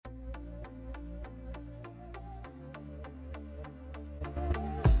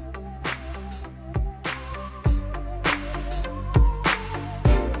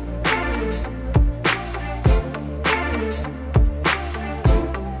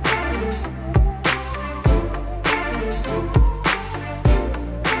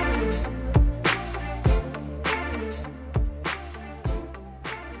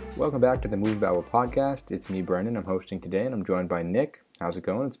Welcome back to the Movie Babble podcast. It's me, Brendan. I'm hosting today, and I'm joined by Nick. How's it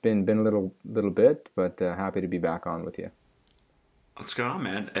going? It's been a little bit, but happy to be back on with you. What's going on,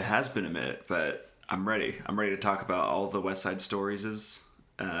 man? It has been a minute, but I'm ready. I'm ready to talk about all the West Side Stories,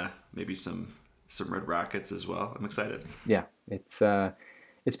 maybe some Red Rockets as well. I'm excited. Yeah, it's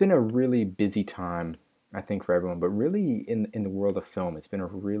been a really busy time, I think, for everyone, but really in the world of film, it's been a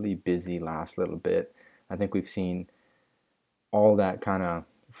really busy last little bit. I think we've seen all that kind of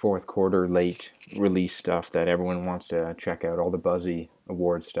fourth quarter late release stuff that everyone wants to check out, all the buzzy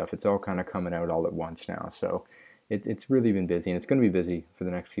award stuff. It's all kind of coming out all at once now. So it's really been busy, and it's going to be busy for the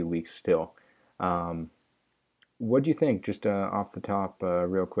next few weeks still. What do you think, just off the top,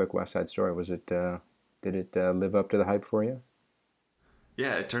 real quick, West Side Story? Did it live up to the hype for you?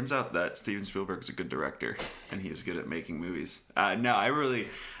 Yeah, it turns out that Steven Spielberg's a good director, and he is good at making movies. No, I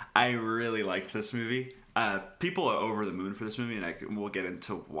really liked this movie. People are over the moon for this movie, and we'll get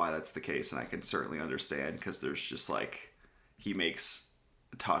into why that's the case, and I can certainly understand, because there's just he makes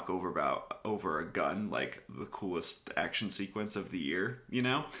talk over a gun like the coolest action sequence of the year, you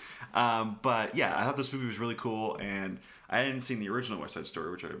know? But yeah, I thought this movie was really cool, and I hadn't seen the original West Side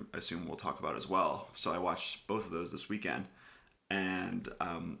Story, which I assume we'll talk about as well. So I watched both of those this weekend, and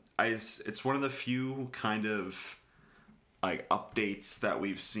it's one of the few kind of updates that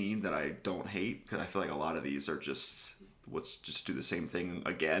we've seen that I don't hate, because I feel like a lot of these are just let's just do the same thing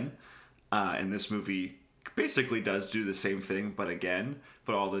again. And this movie basically does do the same thing, but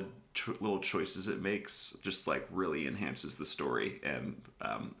all the little choices it makes just really enhances the story, and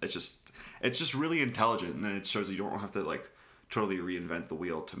it's just really intelligent, and then it shows you don't have to totally reinvent the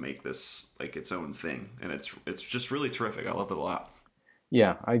wheel to make this its own thing, and it's just really terrific. I loved it a lot.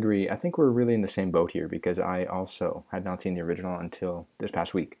 Yeah, I agree. I think we're really in the same boat here, because I also had not seen the original until this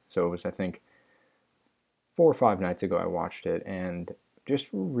past week. So it was, I think, 4 or 5 nights ago I watched it, and just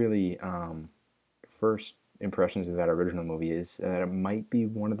really first impressions of that original movie is that it might be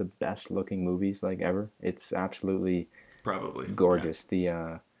one of the best looking movies ever. It's absolutely probably gorgeous.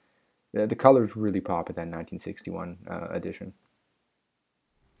 Yeah. The colors really pop at that 1961 edition.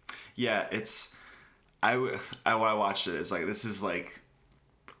 Yeah, when I watched it, it's this is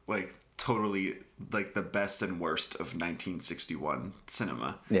totally the best and worst of 1961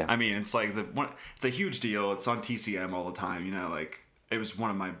 cinema. Yeah. I mean, it's it's a huge deal. It's on TCM all the time, you know, it was one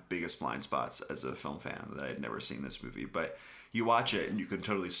of my biggest blind spots as a film fan that I had never seen this movie, but you watch it and you can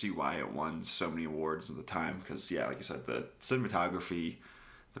totally see why it won so many awards at the time, because yeah, like you said, the cinematography,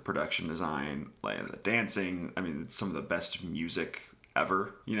 the production design, the dancing, I mean, it's some of the best music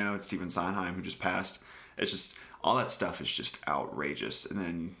ever, you know. It's Stephen Sondheim, who just passed. It's just all that stuff is just outrageous. And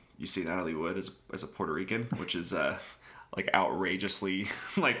then you see Natalie Wood as a Puerto Rican, which is outrageously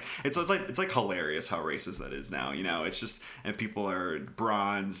it's hilarious how racist that is now, you know. It's just, and people are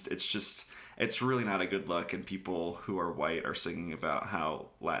bronzed. It's really not a good look, and people who are white are singing about how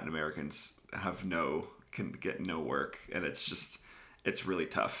Latin Americans can get no work, and it's really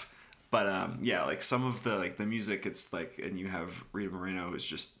tough. But yeah, some of the music, it's and you have Rita Moreno is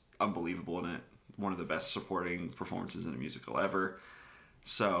just unbelievable in it. One of the best supporting performances in a musical ever.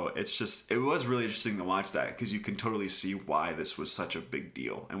 So it was really interesting to watch that, because you can totally see why this was such a big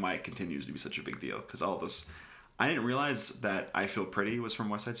deal and why it continues to be such a big deal. Because all of this, I didn't realize that I Feel Pretty was from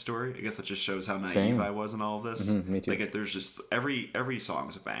West Side Story. I guess that just shows how naive Same. I was in all of this. Mm-hmm, me too. There's just every song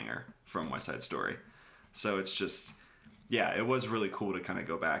is a banger from West Side Story. So it's just, yeah, it was really cool to kind of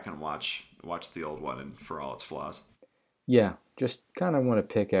go back and watch the old one, and for all its flaws. Yeah, just kind of want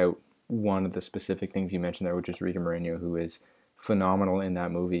to pick out one of the specific things you mentioned there, which is Rita Moreno, who is phenomenal in that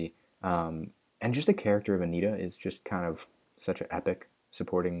movie. And just the character of Anita is just kind of such an epic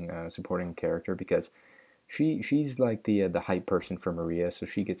supporting character, because she's like the hype person for Maria, so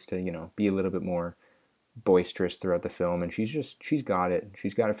she gets to, you know, be a little bit more boisterous throughout the film, and she's got it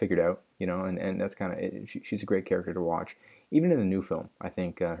figured out, you know, and that's kind of it. She's a great character to watch. Even in the new film, I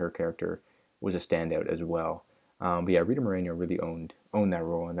think her character was a standout as well. But yeah, Rita Moreno really owned that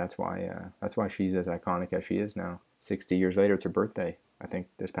role, and that's why she's as iconic as she is now. 60 years later, it's her birthday, I think,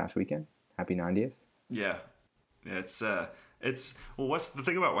 this past weekend. Happy 90th. Yeah, it's what's the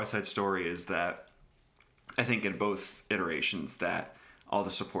thing about West Side Story is that I think in both iterations that all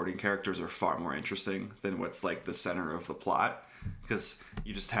the supporting characters are far more interesting than what's the center of the plot, because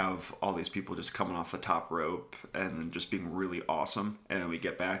you just have all these people just coming off the top rope and then just being really awesome, and we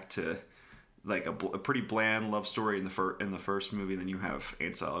get back to a pretty bland love story in the first movie. Then you have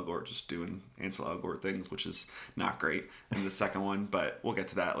Ansel Elgort just doing Ansel Elgort things, which is not great in the second one, but we'll get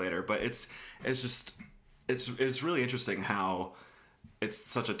to that later. But it's really interesting how it's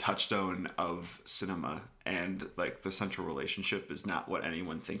such a touchstone of cinema, and like the central relationship is not what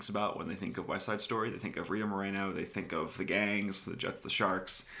anyone thinks about when they think of West Side Story. They think of Rita Moreno, they think of the gangs, the Jets, the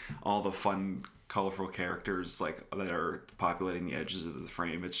Sharks, all the fun, colorful characters like that are populating the edges of the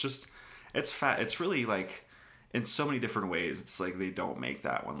frame. It's just, it's really like in so many different ways. It's like they don't make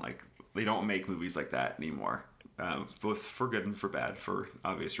that one, like they don't make movies like that anymore, both for good and for bad for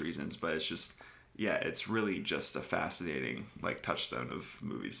obvious reasons. But it's just, yeah, it's really just a fascinating like touchstone of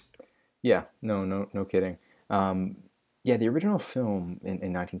movies. Yeah, no kidding. Yeah, the original film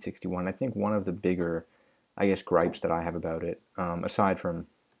in 1961, I think one of the bigger, I guess, gripes that I have about it, aside from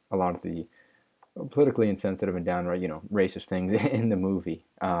a lot of the politically insensitive and downright, racist things in the movie,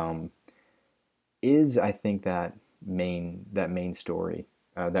 is I think that main story,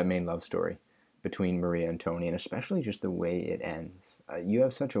 that main love story between Maria and Tony, and especially just the way it ends. You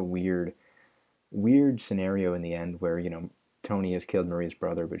have such a weird scenario in the end where Tony has killed Maria's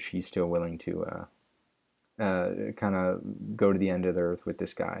brother, but she's still willing to kind of go to the end of the earth with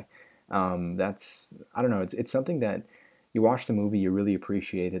this guy. That's, I don't know. It's something that you watch the movie, you really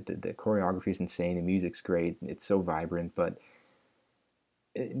appreciate it. The choreography is insane. The music's great. It's so vibrant, but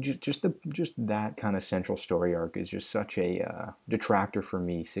just that kind of central story arc is just such a detractor for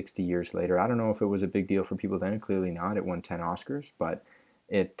me 60 years later. I don't know if it was a big deal for people then. Clearly not. It won 10 Oscars, but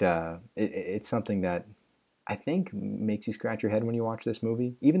it's something that I think makes you scratch your head when you watch this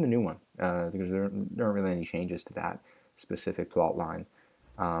movie, even the new one, because there aren't really any changes to that specific plot line.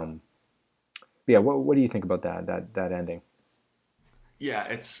 But yeah, what do you think about that ending? Yeah,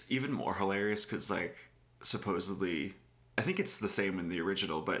 it's even more hilarious because like supposedly, I think it's the same in the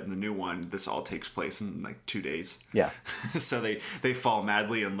original, but in the new one, this all takes place in like 2 days. Yeah, So they fall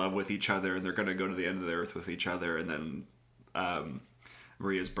madly in love with each other, and they're gonna go to the end of the earth with each other, and then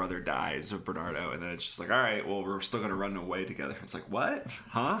Maria's brother dies of Bernardo, and then it's just like, all right, well, we're still gonna run away together. It's like, what?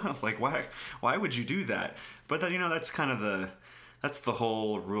 Huh? Like, why would you do that? But then that's kind of that's the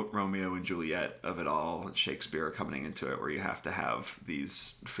whole Romeo and Juliet of it all, Shakespeare coming into it, where you have to have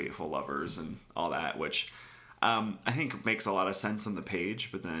these faithful lovers and all that, which I think makes a lot of sense on the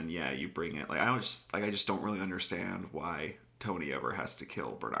page. But then, yeah, you bring it I just don't really understand why Tony ever has to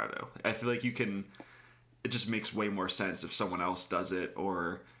kill Bernardo. I feel like it just makes way more sense if someone else does it,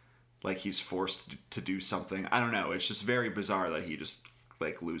 or like he's forced to do something. I don't know. It's just very bizarre that he just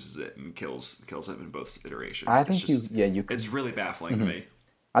like loses it and kills him in both iterations. I think it's really baffling to me.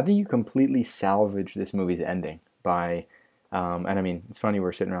 I think you completely salvage this movie's ending by, and I mean, it's funny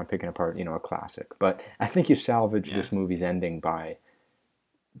we're sitting around picking apart, a classic, but I think you salvage this movie's ending by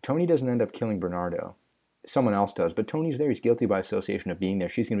Tony doesn't end up killing Bernardo. Someone else does, but Tony's there. He's guilty by association of being there.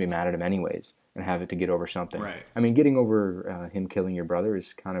 She's going to be mad at him anyways and have it to get over something. Right. I mean, getting over him killing your brother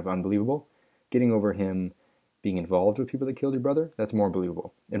is kind of unbelievable. Getting over him being involved with people that killed your brother, that's more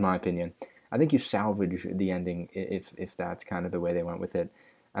believable, in my opinion. I think you salvage the ending if that's kind of the way they went with it.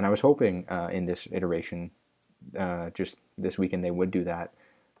 And I was hoping in this iteration, just this weekend, they would do that,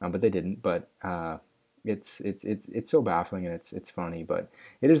 but they didn't. But it's so baffling, and it's funny, but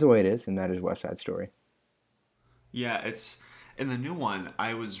it is the way it is, and that is West Side Story. Yeah, it's in the new one.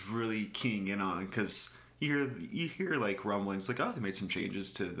 I was really keying in on because you hear like rumblings like, oh, they made some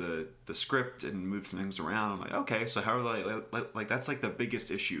changes to the script and moved things around. I'm like, okay, so how are they like that's like the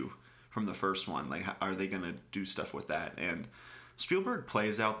biggest issue from the first one. Like, how are they gonna do stuff with that? And Spielberg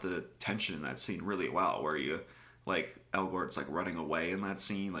plays out the tension in that scene really well, where you like Elgort's like running away in that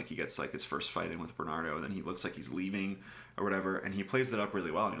scene, like he gets like his first fight in with Bernardo, and then he looks like he's leaving or whatever, and he plays it up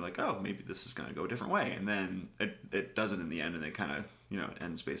really well, and you're like, oh, maybe this is gonna go a different way, and then it doesn't in the end, and it kind of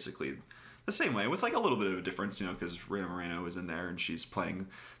ends basically the same way with like a little bit of a difference, because Rita Moreno is in there and she's playing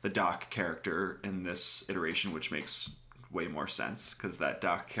the Doc character in this iteration, which makes way more sense because that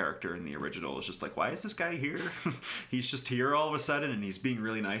Doc character in the original is just like, why is this guy here? He's just here all of a sudden, and he's being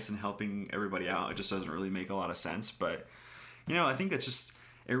really nice and helping everybody out. It just doesn't really make a lot of sense, but I think that's just,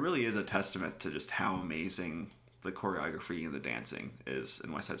 it really is a testament to just how amazing the choreography and the dancing is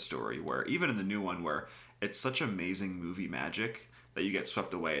in West Side Story, where even in the new one, where it's such amazing movie magic that you get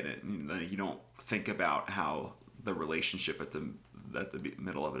swept away in it, and then you don't think about how the relationship at the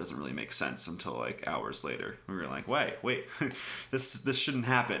middle of it doesn't really make sense until like hours later. We were like, wait, this shouldn't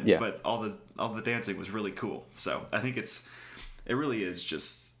happen. Yeah. But all the dancing was really cool. So I think it really is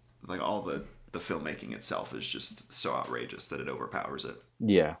just like all the filmmaking itself is just so outrageous that it overpowers it.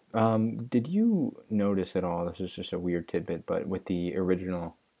 Yeah. Did you notice at all, this is just a weird tidbit, but with the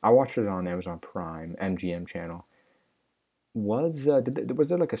original, I watched it on Amazon Prime, MGM channel. Was there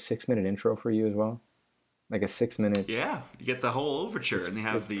like a 6-minute intro for you as well? like a 6 minute. Yeah, you get the whole overture, and they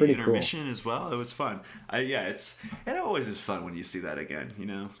have It's the pretty cool. intermission as well. It was fun. Yeah, it always is fun when you see that again,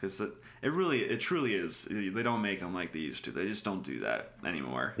 because it truly is. They don't make them like they used to. They just don't do that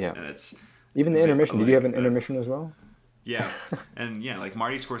anymore, Yeah. and it's Even the intermission. Did you have an intermission as well? yeah, and yeah, like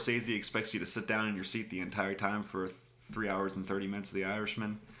Marty Scorsese expects you to sit down in your seat the entire time for 3 hours and 30 minutes of The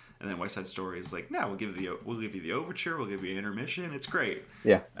Irishman, and then West Side Story is like, no, we'll give you the overture, we'll give you an intermission. It's great.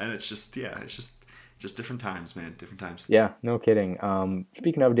 Yeah. And it's just different times, man. Different times. Yeah, no kidding.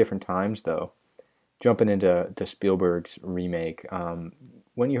 Speaking of different times, though, jumping into Spielberg's remake,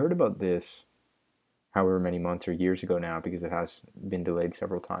 when you heard about this, however many months or years ago now, because it has been delayed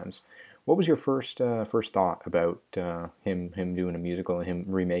several times, what was your first thought about him doing a musical and him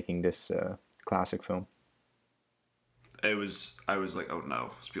remaking this classic film? I was like, oh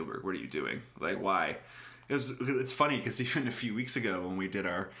no, Spielberg, what are you doing? Like, why? It's funny because even a few weeks ago when we did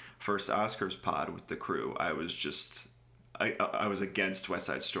our first Oscars pod with the crew, I was against West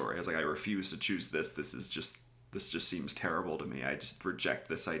Side Story. I was like, I refuse to choose this. This just seems terrible to me. I just reject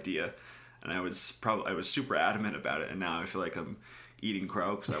this idea, and I was super adamant about it. And now I feel like I'm eating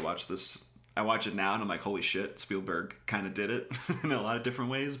crow because I watch it now and I'm like, holy shit, Spielberg kind of did it in a lot of different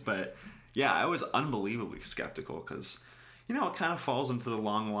ways. But yeah, I was unbelievably skeptical because it kind of falls into the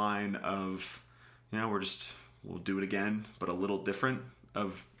long line of we'll do it again, but a little different,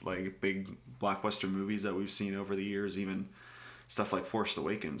 of like big blockbuster movies that we've seen over the years, even stuff like Force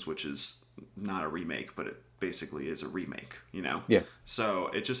Awakens, which is not a remake, but it basically is a remake. Yeah.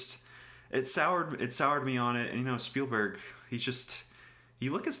 So it soured me on it. And Spielberg,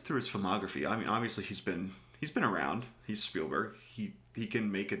 you look through his filmography. I mean, obviously he's been around. He's Spielberg. He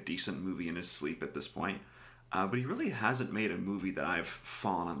can make a decent movie in his sleep at this point. But he really hasn't made a movie that I've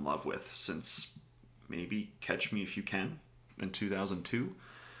fallen in love with since maybe Catch Me If You Can in 2002.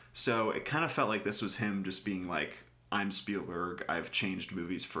 So it kind of felt like this was him just being like, I'm Spielberg. I've changed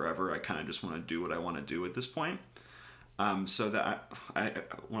movies forever. I kind of just want to do what I want to do at this point. So that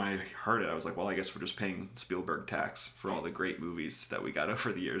when I heard it, I was like, well, I guess we're just paying Spielberg tax for all the great movies that we got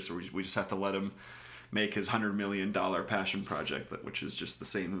over the years. So we just have to let him make his $100 million passion project, which is just the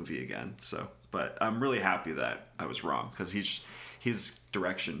same movie again. So, but I'm really happy that I was wrong, because his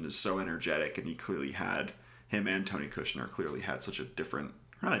direction is so energetic, and him and Tony Kushner clearly had such a different,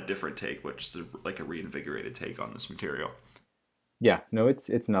 not a different take, but just like a reinvigorated take on this material. Yeah, no, it's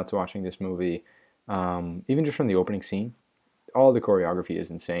nuts watching this movie. Even just from the opening scene, all the choreography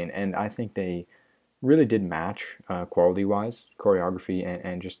is insane, and I think they really did match quality-wise, choreography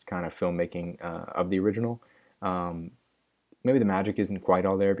and just kind of filmmaking of the original. Maybe the magic isn't quite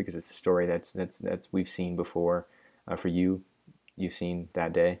all there because it's a story that's we've seen before. For you've seen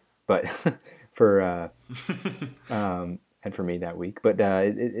That Day, but for and for me that week. But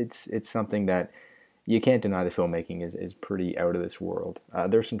it's something that you can't deny. The filmmaking is pretty out of this world.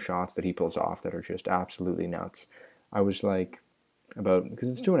 There's some shots that he pulls off that are just absolutely nuts. I was like, because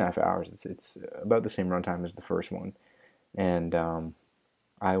it's 2.5 hours. It's about the same runtime as the first one, and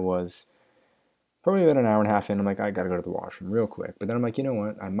I was probably about an hour and a half in. I'm like, I gotta go to the washroom real quick. But then I'm like, you know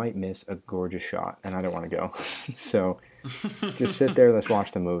what? I might miss a gorgeous shot, and I don't want to go. So just sit there. Let's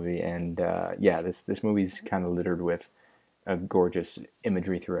watch the movie. And yeah, this movie's kind of littered with a gorgeous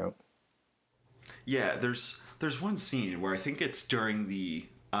imagery throughout. Yeah, there's one scene where I think it's during the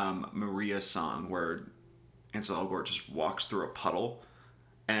Maria song where Ansel Elgort just walks through a puddle,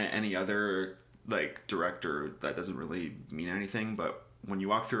 and any other like director, that doesn't really mean anything, but when you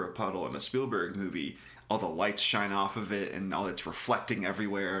walk through a puddle in a Spielberg movie, all the lights shine off of it and all it's reflecting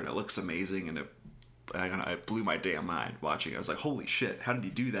everywhere, and it looks amazing, and it blew my damn mind watching it. I was like, holy shit, how did he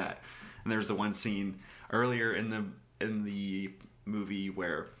do that? And there's the one scene earlier in the movie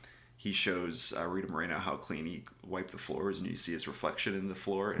where he shows Rita Moreno how clean he wiped the floors, and you see his reflection in the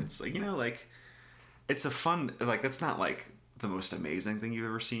floor, and it's like, like, it's a fun, like, that's not like the most amazing thing you've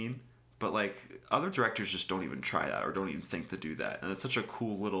ever seen, but like other directors just don't even try that or don't even think to do that, and it's such a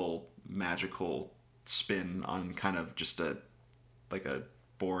cool little magical spin on kind of just a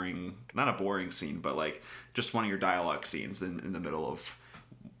boring, not a boring scene, but like just one of your dialogue scenes in the middle of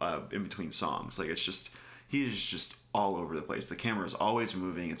in between songs. Like, it's just, he is just all over the place. The camera is always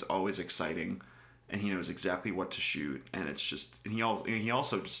moving, it's always exciting, and he knows exactly what to shoot, and it's just, and he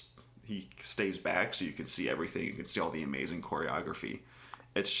also just, he stays back so you can see everything. You can see all the amazing choreography.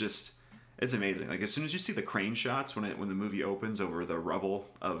 It's amazing. Like, as soon as you see the crane shots when the movie opens over the rubble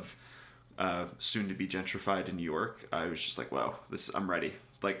of soon to be gentrified in New York, I was just like, wow, I'm ready.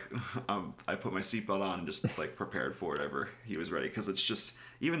 Like, I put my seatbelt on and just like prepared for whatever he was ready, because it's just,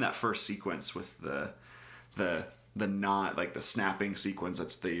 even that first sequence with the the not like the snapping sequence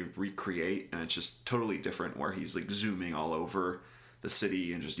that they recreate, and it's just totally different where he's like zooming all over the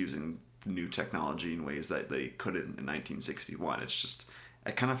city and just using new technology in ways that they couldn't in 1961. It's just,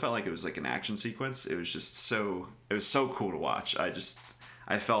 I kind of felt like it was like an action sequence. It was just so, it was so cool to watch.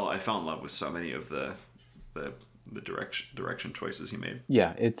 I fell in love with so many of the direction choices he made.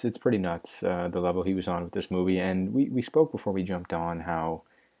 Yeah, it's pretty nuts, the level he was on with this movie. And we spoke before we jumped on how,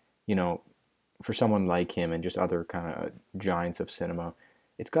 you know, for someone like him and just other kind of giants of cinema,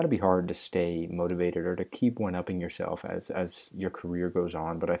 it's got to be hard to stay motivated or to keep one-upping yourself as your career goes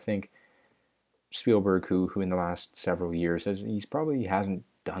on. But I think Spielberg, who in the last several years he hasn't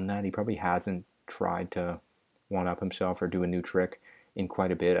done that. He probably hasn't tried to one-up himself or do a new trick in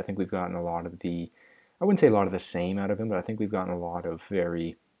quite a bit. I think we've gotten a lot of I wouldn't say a lot of the same out of him, but I think we've gotten a lot of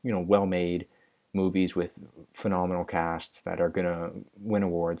very, well-made movies with phenomenal casts that are going to win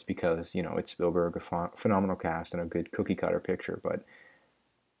awards because, it's Spielberg, a phenomenal cast and a good cookie cutter picture. But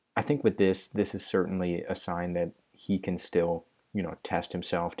I think with this is certainly a sign that he can still, test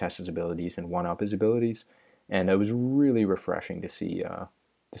himself, test his abilities and one up his abilities. And it was really refreshing to see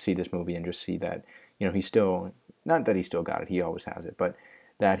this movie and just see that, he's still, not that he still got it, he always has it, but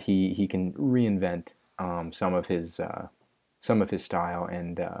that he can reinvent some of his style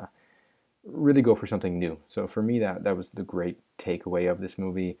and really go for something new. So for me, that was the great takeaway of this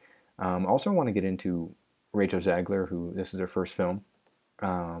movie. Also, want to get into Rachel Zegler, who this is her first film.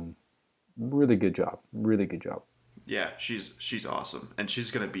 Really good job. Really good job. Yeah, she's awesome, and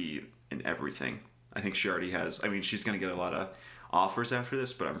she's gonna be in everything. I think she already has. I mean, she's gonna get a lot of offers after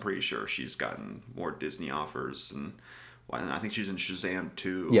this, but I'm pretty sure she's gotten more Disney offers, and I think she's in Shazam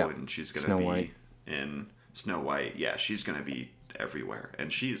too, yeah. and she's gonna Snow be White. in Snow White. Yeah, she's gonna be everywhere,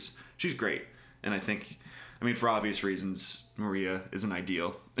 and she's great. And I think, I mean, for obvious reasons, Maria isn't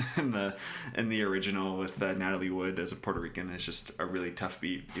ideal in the original with Natalie Wood as a Puerto Rican. It's just a really tough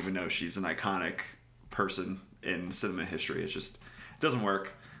beat, even though she's an iconic person in cinema history. It doesn't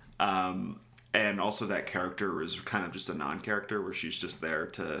work. And also that character was kind of just a non-character where she's just there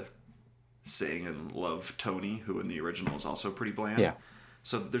to sing and love Tony, who in the original is also pretty bland. Yeah.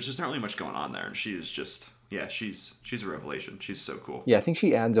 So there's just not really much going on there, and she is just, yeah, she's a revelation. She's so cool. Yeah, I think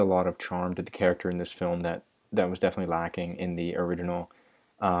she adds a lot of charm to the character in this film that was definitely lacking in the original.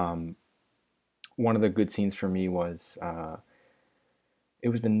 One of the good scenes for me was it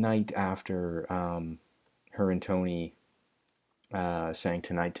was the night after her and Tony sang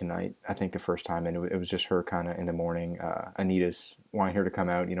Tonight Tonight, I think the first time, and it was just her kind of in the morning. Anita's wanting her to come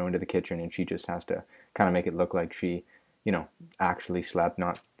out, into the kitchen, and she just has to kind of make it look like she, actually slept,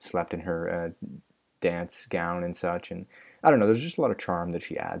 not slept in her dance gown and such. And I don't know, there's just a lot of charm that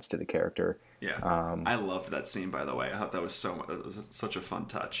she adds to the character. Yeah, I loved that scene, by the way. I thought that was such a fun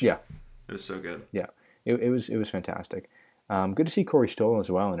touch. Yeah, it was so good. Yeah, it was fantastic. Good to see Corey Stoll as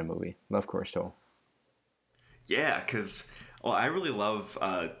well in a movie. Love Corey Stoll. Yeah, because I really love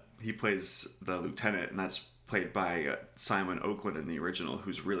he plays the lieutenant, and that's played by Simon Oakland in the original,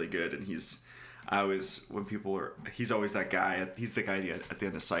 who's really good. And he's always that guy. He's the guy at the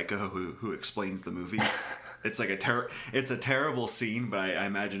end of Psycho who explains the movie. It's like it's a terrible scene, but I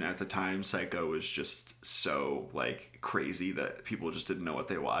imagine at the time Psycho was just so like crazy that people just didn't know what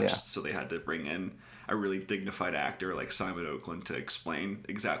they watched, yeah. So they had to bring in a really dignified actor like Simon Oakland to explain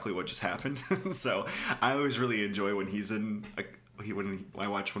exactly what just happened. So I always really enjoy when he's in when I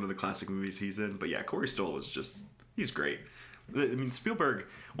watch one of the classic movies he's in. But yeah, Corey Stoll he's great. I mean, Spielberg,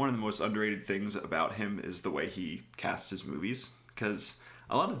 one of the most underrated things about him is the way he casts his movies, because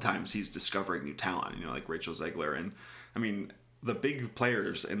a lot of times he's discovering new talent, like Rachel Zegler. And I mean, the big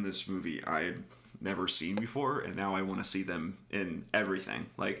players in this movie I'd never seen before, and now I want to see them in everything.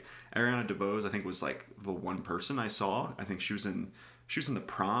 Like Ariana DeBose, I think, was like the one person I saw. I think she was in The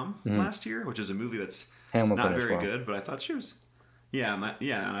Prom last year, which is a movie that's Hamilton not very well. good, but I thought she was... Yeah,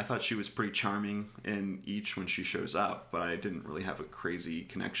 and I thought she was pretty charming in each when she shows up, but I didn't really have a crazy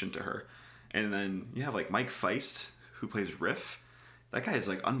connection to her. And then you have like Mike Feist, who plays Riff. That guy is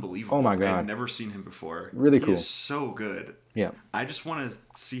like unbelievable. Oh my God. I've never seen him before. Really cool. He is so good. Yeah. I just want to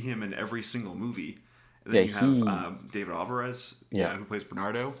see him in every single movie. And then you have David Alvarez, who plays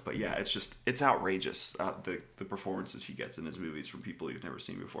Bernardo. But yeah, it's outrageous, the performances he gets in his movies from people you've never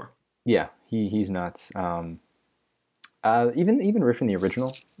seen before. Yeah, he's nuts. Even Riff in the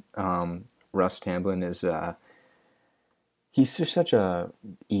original, Russ Tamblyn is he's just such a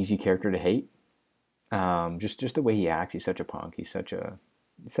easy character to hate. Just the way he acts, he's such a punk. He's such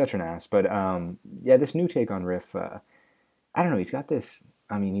an ass. But this new take on Riff, I don't know. He's got this.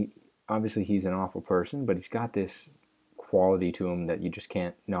 I mean, obviously he's an awful person, but he's got this quality to him that you just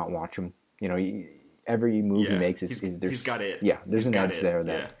can't not watch him. every move he Yeah, makes is there's he's got it. yeah, there's He's an got edge it. there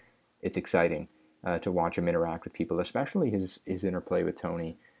Yeah. that it's exciting to watch him interact with people, especially his interplay with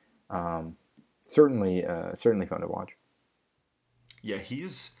Tony. Certainly fun to watch. Yeah,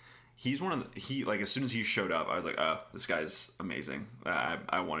 he's one of the, he like as soon as he showed up, I was like, oh, this guy's amazing.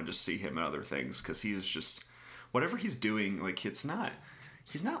 I want to just see him in other things because he is just whatever he's doing. Like he's not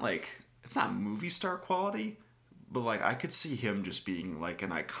like it's not movie star quality, but like I could see him just being like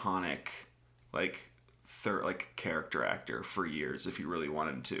an iconic like third like character actor for years if he really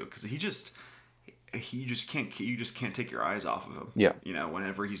wanted to because he just can't you just can't take your eyes off of him. Yeah. You know,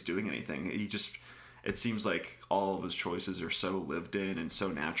 whenever he's doing anything, it seems like all of his choices are so lived in and so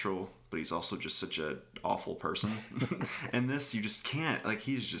natural, but he's also just such a awful person. And this you just can't like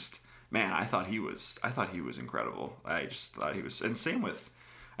he's just man, I thought he was incredible. I just thought he was and same with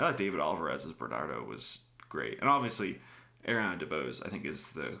I thought David Alvarez as Bernardo was great. And obviously Ariana DeBose I think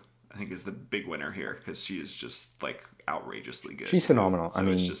is the big winner here because she is just like outrageously good. She's phenomenal. So I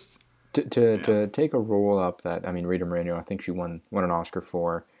mean, it's just to take a role up that I mean, Rita Moreno, I think she won an Oscar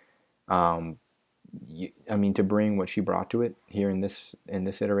for. I mean, to bring what she brought to it here in this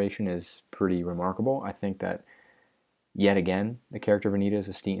iteration is pretty remarkable. I think that yet again, the character of Anita is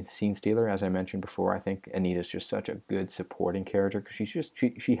a scene stealer, as I mentioned before. I think Anita's just such a good supporting character because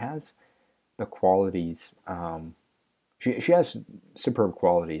she has the qualities. She has superb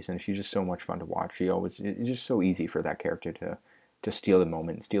qualities, and she's just so much fun to watch. It's just so easy for that character to steal the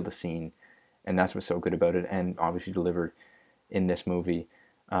moment, steal the scene, and that's what's so good about it. And obviously delivered in this movie.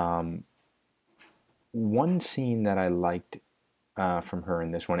 One scene that I liked from her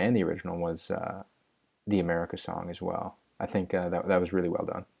in this one and the original was the America song as well. I think that was really well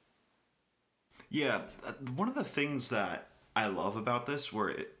done. Yeah, one of the things that I love about this,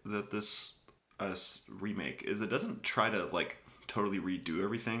 this remake, is it doesn't try to like totally redo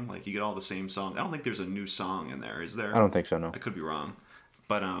everything. Like you get all the same songs. I don't think there's a new song in there, is there? I don't think so. No. I could be wrong,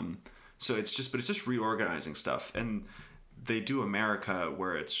 but so it's just reorganizing stuff, and they do America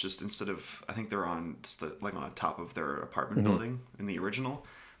where it's just instead of I think they're on like on the top of their apartment building in the original.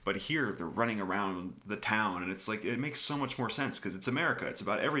 But here they're running around the town, and it's like it makes so much more sense because it's America. It's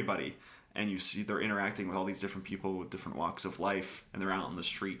about everybody, and you see they're interacting with all these different people with different walks of life, and they're out in the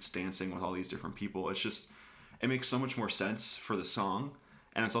streets dancing with all these different people. It makes so much more sense for the song,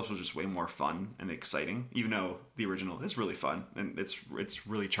 and it's also just way more fun and exciting. Even though the original is really fun and it's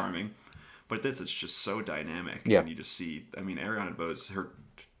really charming, but it's just so dynamic. Yeah. And you just see, I mean, Ariana DeBose,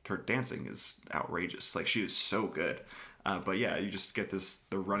 her dancing is outrageous. Like she is so good. But yeah, you just get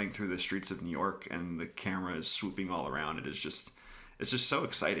they're running through the streets of New York and the camera is swooping all around. It's just so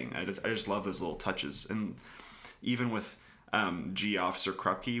exciting. I just love those little touches. And even with G Officer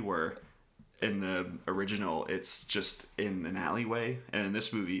Krupke, where in the original it's just in an alleyway, and in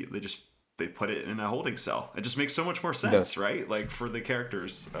this movie they put it in a holding cell. It just makes so much more sense, right? Like for the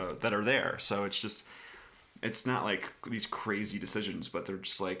characters that are there. So it's not like these crazy decisions, but they're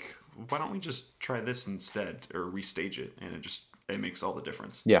just like, why don't we just try this instead or restage it? And it makes all the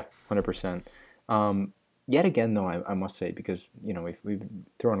difference. Yeah, 100%. Yet again, though, I must say, because we've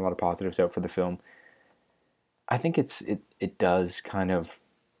thrown a lot of positives out for the film, I think it does kind of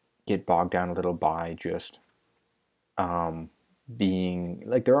get bogged down a little by just being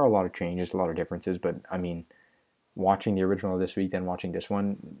like there are a lot of changes, a lot of differences, but I mean, watching the original this week, then watching this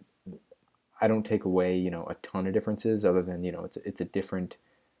one, I don't take away a ton of differences other than it's a different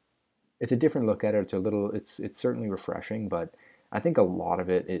look at it. It's certainly refreshing, but I think a lot of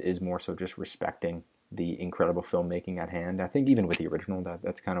it is more so just respecting the incredible filmmaking at hand. I think even with the original,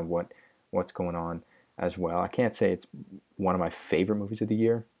 that's kind of what's going on as well. I can't say it's one of my favorite movies of the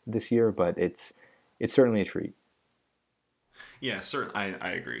year this year, but it's certainly a treat. Yeah, certainly.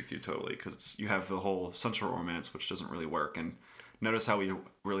 I agree with you totally because you have the whole sensual romance, which doesn't really work. And notice how we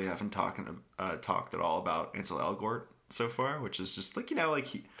really haven't talked at all about Ansel Elgort so far, which is just like like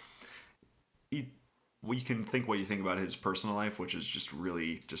he well, you can think what you think about his personal life, which is just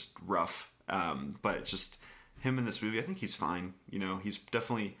really just rough. But just him in this movie, I think he's fine. He's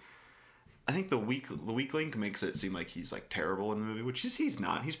definitely. I think the weak link makes it seem like he's like terrible in the movie, which he's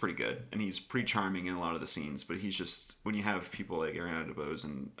not. He's pretty good and he's pretty charming in a lot of the scenes. But he's just when you have people like Ariana DeBose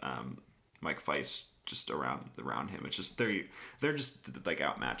and Mike Feist just around him, it's just they're just like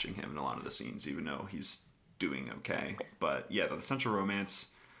outmatching him in a lot of the scenes, even though he's doing okay. But yeah, the central romance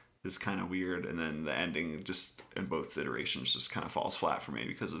is kind of weird, and then the ending just in both iterations just kind of falls flat for me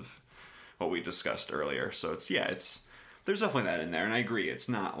because of what we discussed earlier. So there's definitely that in there, and I agree. It's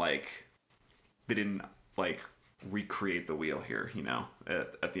not like they didn't like recreate the wheel here,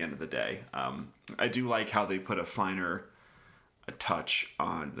 at the end of the day. I do like how they put a finer a touch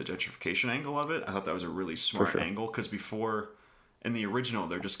on the gentrification angle of it. I thought that was a really For smart sure. angle, because before, in the original,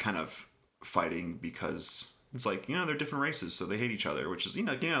 they're just kind of fighting because it's like, they're different races, so they hate each other, which is,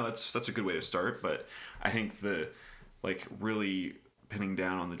 that's a good way to start. But I think the, like, really pinning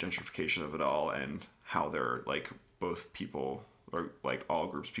down on the gentrification of it all, and how they're like, both people, or like all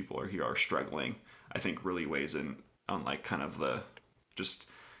groups of people are here, are struggling, I think really weighs in on like kind of the just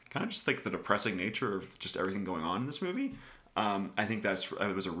like the depressing nature of just everything going on in this movie. I think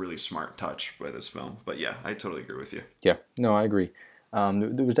it was a really smart touch by this film. But yeah, I totally agree with you. Yeah, no, I agree.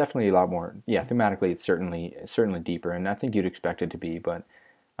 There was definitely a lot more. Yeah, thematically, it's certainly deeper, and I think you'd expect it to be. But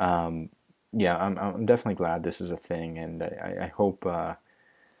yeah, I'm definitely glad this is a thing, and I hope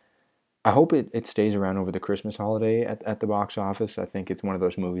it stays around over the Christmas holiday at the box office. I think it's one of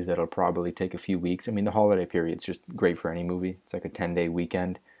those movies that'll probably take a few weeks. I mean, the holiday period's just great for any movie. It's like a 10-day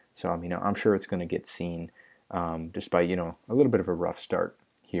weekend, so I mean, I'm sure it's going to get seen, despite a little bit of a rough start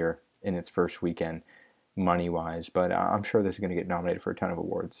here in its first weekend, money wise. But I'm sure this is going to get nominated for a ton of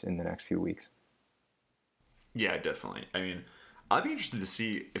awards in the next few weeks. Yeah, definitely. I mean, I'd be interested to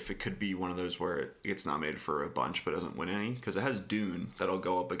see if it could be one of those where it gets nominated for a bunch but doesn't win any, because it has Dune that'll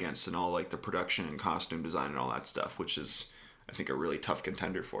go up against, and all like the production and costume design and all that stuff, which is, I think, a really tough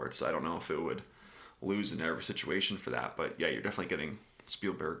contender for it. So I don't know if it would lose in every situation for that. But yeah, you're definitely getting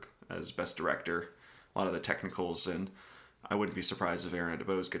Spielberg as best director, a lot of the technicals, and I wouldn't be surprised if Aaron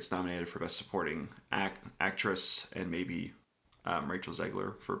DeBose gets nominated for best supporting actress, and maybe Rachel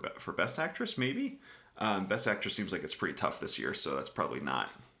Zegler for best actress, maybe. Best actress seems like it's pretty tough this year, so that's probably not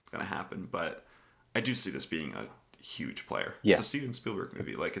going to happen. But I do see this being a huge player. Yeah, It's a Steven Spielberg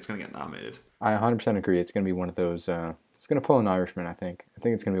movie. Like, it's going to get nominated. I 100% agree. It's going to be one of those. It's going to pull an Irishman. I think. I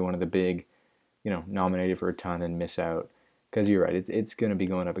think it's going to be one of the big, nominated for a ton and miss out. Because you're right. It's going to be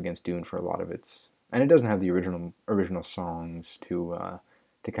going up against Dune for a lot of its, and it doesn't have the original songs to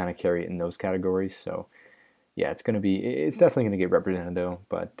kind of carry it in those categories. So yeah, it's definitely going to get represented though.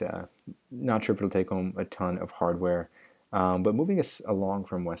 But not sure if it'll take home a ton of hardware. But moving us along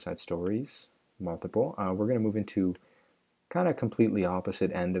from West Side Stories, multiple, we're going to move into kind of completely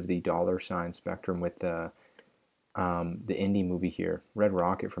opposite end of the dollar sign spectrum with the indie movie here, Red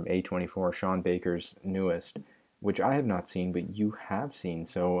Rocket from A24, Sean Baker's newest, which I have not seen, but you have seen.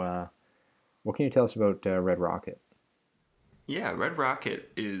 So, what can you tell us about Red Rocket? Yeah, Red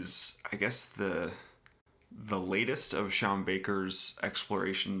Rocket is, I guess, the latest of Sean Baker's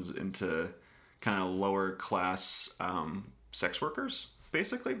explorations into kind of lower class sex workers,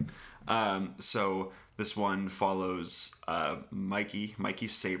 basically. So this one follows Mikey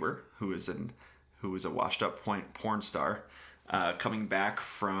Saber, who is a washed up porn star, coming back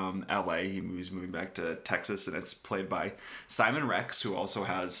from LA. He's moving back to Texas, and it's played by Simon Rex, who also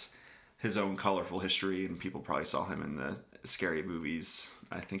has his own colorful history, and people probably saw him in the Scary movies.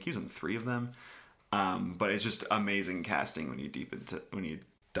 I think he was in 3 of them. But it's just amazing casting when you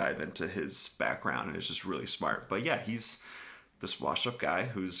dive into his background, and it's just really smart. But yeah, he's this washed up guy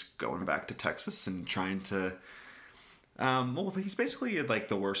who's going back to Texas and trying to he's basically like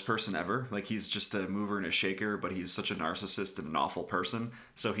the worst person ever. Like, he's just a mover and a shaker, but he's such a narcissist and an awful person.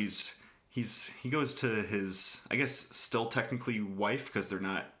 So he goes to his, I guess, still technically wife, because they're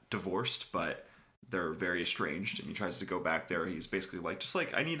not divorced, but they're very estranged, and he tries to go back there. He's basically like, just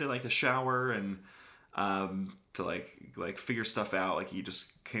like, I need to like a shower and to like figure stuff out. Like, he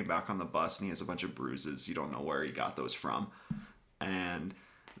just came back on the bus and he has a bunch of bruises. You don't know where he got those from, and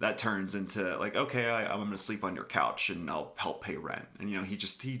that turns into like, okay, I'm gonna sleep on your couch and I'll help pay rent. And he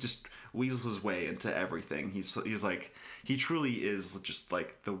just weasels his way into everything. He's like, he truly is just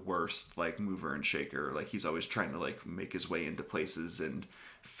like the worst like mover and shaker. Like, he's always trying to like make his way into places and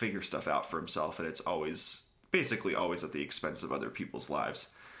figure stuff out for himself, and it's basically always at the expense of other people's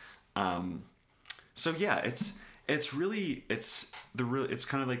lives. So yeah, it's kind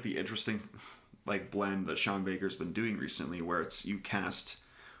of like the interesting like blend that Sean Baker's been doing recently, where it's, you cast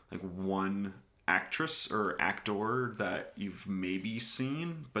like one actress or actor that you've maybe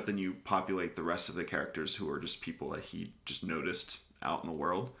seen, but then you populate the rest of the characters who are just people that he just noticed out in the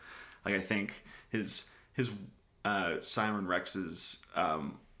world. Like, I think his Simon Rex's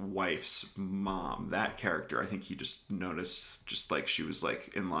wife's mom, that character, I think he just noticed, just like she was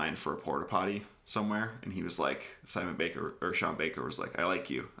like in line for a porta potty somewhere, and he was like, Sean Baker was like, I like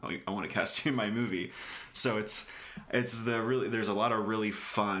you, I want to cast you in my movie. So there's a lot of really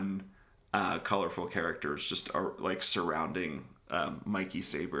fun colorful characters just are like surrounding Mikey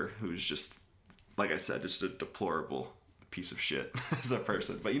Saber, who's just, like I said, just a deplorable piece of shit as a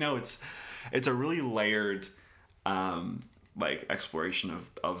person. But it's a really layered like exploration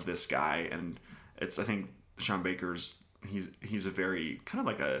of this guy, and I think Sean Baker's he's a very kind of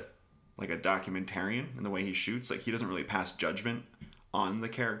like a documentarian in the way he shoots. Like he doesn't really pass judgment on the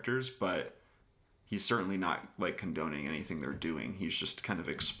characters, but he's certainly not like condoning anything they're doing. He's just kind of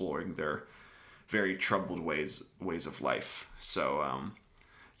exploring their very troubled ways of life. So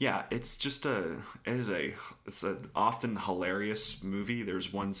yeah, it's an often hilarious movie.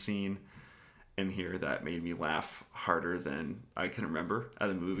 There's one scene in here that made me laugh harder than I can remember at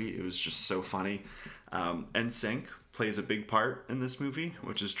a movie. It was just so funny. NSYNC plays a big part in this movie,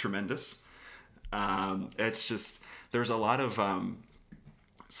 which is tremendous. It's just there's a lot of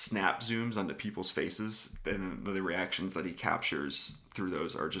snap zooms onto people's faces, and the reactions that he captures through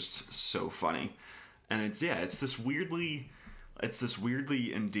those are just so funny. And it's this weirdly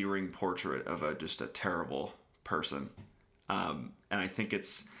endearing portrait of just a terrible person. And I think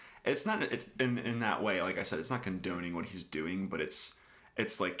it's not it's in that way. Like I said, it's not condoning what he's doing, but it's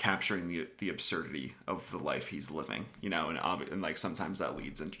like capturing the absurdity of the life he's living, and like sometimes that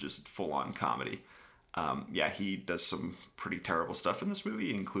leads into just full on comedy. Yeah, he does some pretty terrible stuff in this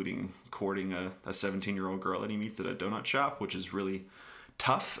movie, including courting a 17-year-old girl that he meets at a donut shop, which is really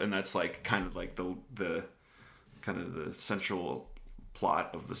tough. And that's like kind of like the kind of the central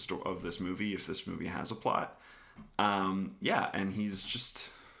plot of of this movie, if this movie has a plot. Yeah, and he's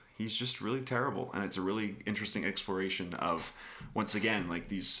just really terrible, and it's a really interesting exploration of, once again, like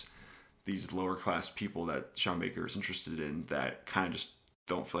these lower class people that Sean Baker is interested in that kind of just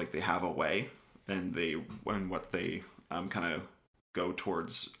don't feel like they have a way, and what they kind of go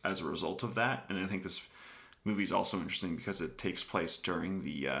towards as a result of that. And I think this movie is also interesting because it takes place during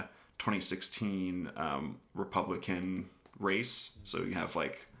the 2016 Republican race, so you have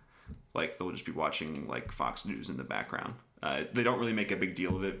like they'll just be watching like Fox News in the background. They don't really make a big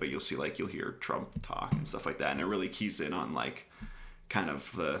deal of it, but you'll hear Trump talk and stuff like that, and it really keys in on like kind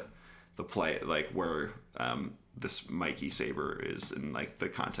of the play, like where this Mikey Saber is in like the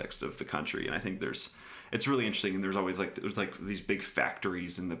context of the country. And I think it's really interesting. And there's always like these big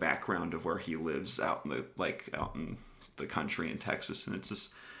factories in the background of where he lives out in the country in Texas, and it's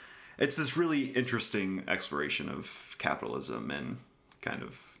this really interesting exploration of capitalism and kind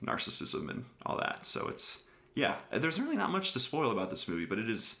of narcissism and all that. So yeah, there's really not much to spoil about this movie, but it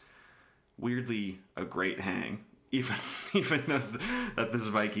is weirdly a great hang, even that this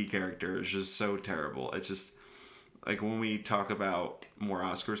Mikey character is just so terrible. It's just like when we talk about more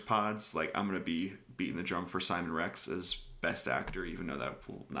Oscars pods, like I'm gonna be beating the drum for Simon Rex as best actor, even though that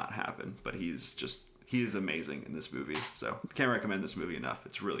will not happen. But he is amazing in this movie, so can't recommend this movie enough.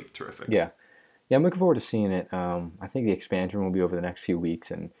 It's really terrific. Yeah, I'm looking forward to seeing it. I think the expansion will be over the next few weeks,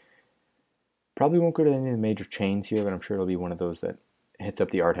 and probably won't go to any of the major chains here, but I'm sure it'll be one of those that hits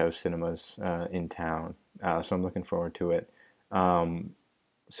up the art house cinemas in town. So I'm looking forward to it.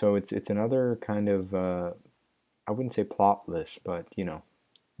 So it's another kind of I wouldn't say plotless, but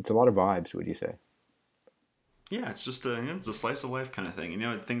it's a lot of vibes. Would you say? Yeah, it's just it's a slice of life kind of thing.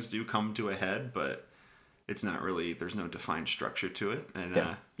 Things do come to a head, but it's not really. There's no defined structure to it, and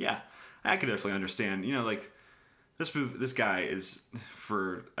yeah, I could definitely understand. Like this guy is,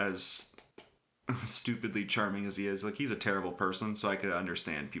 for as stupidly charming as he is, like he's a terrible person, so I could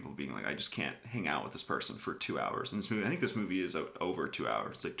understand people being like, I just can't hang out with this person for 2 hours. And I think this movie is over 2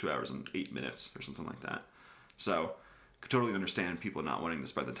 hours. It's like 2 hours and 8 minutes or something like that. So I could totally understand people not wanting to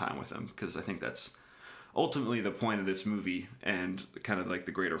spend the time with him, because I think that's ultimately the point of this movie, and kind of like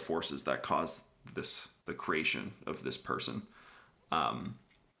the greater forces that caused the creation of this person.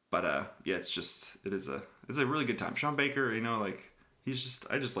 But yeah, it's a really good time. Sean Baker, like I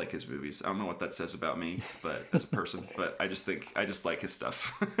just like his movies. I don't know what that says about me, but as a person, but I just like his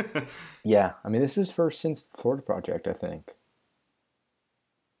stuff. Yeah, I mean, this is his first since Florida Project, I think.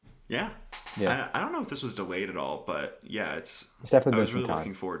 Yeah. I don't know if this was delayed at all, but yeah, it's definitely. I was really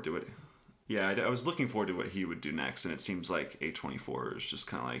looking forward to it. Yeah, I was looking forward to what he would do next, and it seems like A24 is just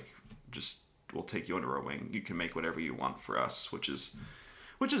kind of like, we'll take you under our wing. You can make whatever you want for us, which is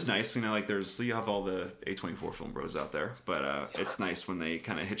nice. Like you have all the A24 film bros out there, but it's nice when they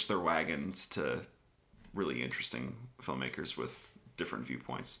kind of hitch their wagons to really interesting filmmakers with different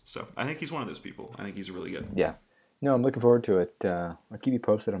viewpoints. So I think he's one of those people. I think he's really good. Yeah. No, I'm looking forward to it. I'll keep you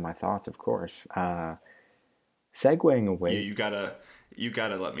posted on my thoughts, of course. Segueing away. Yeah, you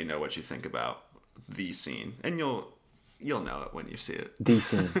gotta let me know what you think about the scene, and you'll know it when you see it. The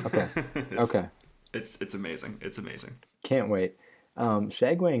scene. Okay. Okay. It's amazing. It's amazing. Can't wait.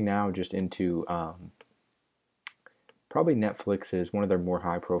 Segueing now just into probably Netflix is one of their more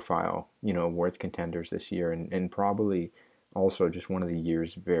high profile, awards contenders this year, and probably also just one of the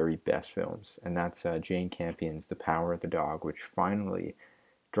year's very best films, and that's Jane Campion's The Power of the Dog, which finally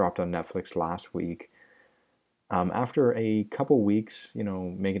dropped on Netflix last week. After a couple weeks,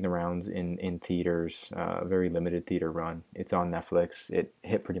 making the rounds in theaters, a very limited theater run, it's on Netflix. It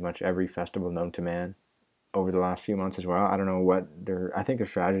hit pretty much every festival known to man over the last few months as well. I don't know I think their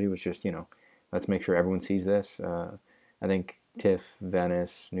strategy was just, let's make sure everyone sees this. I think TIFF,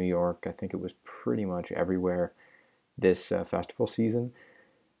 Venice, New York, I think it was pretty much everywhere this festival season.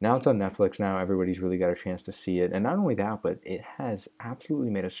 Now it's on Netflix. Now everybody's really got a chance to see it. And not only that, but it has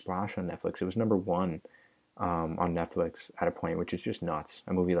absolutely made a splash on Netflix. It was number one on Netflix at a point, which is just nuts.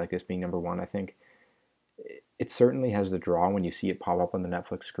 A movie like this being number one, I think it certainly has the draw when you see it pop up on the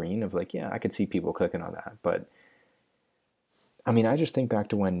Netflix screen of like, yeah, I could see people clicking on that. But I mean, I just think back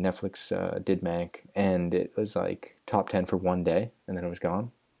to when Netflix did Mank, and it was like top 10 for one day, and then it was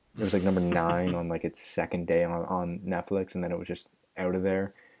gone. It was like number 9 on like its second day on Netflix, and then it was just out of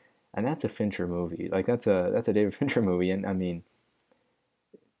there. And that's a Fincher movie. Like that's a David Fincher movie, and I mean,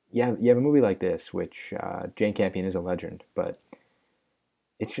 yeah, you have a movie like this, which Jane Campion is a legend, but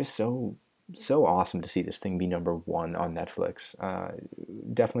it's just so awesome to see this thing be number one on Netflix.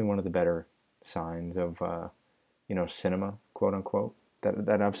 Definitely one of the better signs of cinema, quote unquote,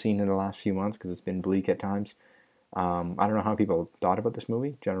 that I've seen in the last few months because it's been bleak at times. I don't know how people thought about this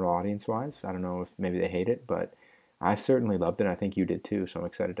movie, general audience wise. I don't know if maybe they hate it, but I certainly loved it. And I think you did too. So I'm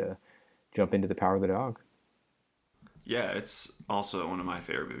excited to jump into The Power of the Dog. Yeah, it's also one of my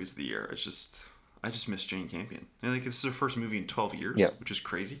favorite movies of the year. I just miss Jane Campion. And like this is her first movie in 12 years, Yeah. which is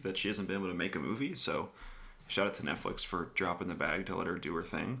crazy that she hasn't been able to make a movie. So shout out to Netflix for dropping the bag to let her do her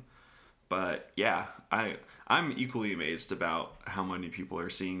thing. But yeah, I'm equally amazed about how many people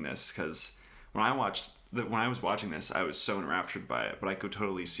are seeing this because when I was watching this, I was so enraptured by it. But I could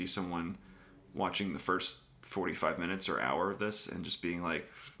totally see someone watching the first 45 minutes or hour of this and just being like,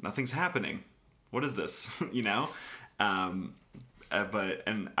 nothing's happening. What is this? You know? And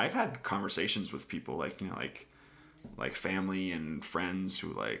I've had conversations with people like family and friends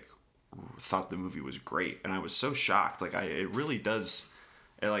who like thought the movie was great, and I was so shocked. Like it really does.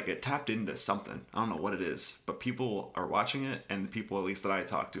 It tapped into something. I don't know what it is, but people are watching it, and the people at least that I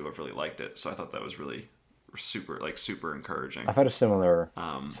talked to have really liked it. So I thought that was really super encouraging. I've had a similar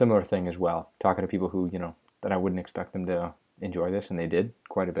thing as well. Talking to people who that I wouldn't expect them to enjoy this, and they did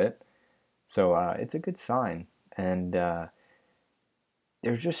quite a bit. So it's a good sign, and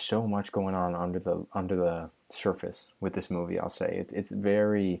there's just so much going on under the surface with this movie. I'll say it's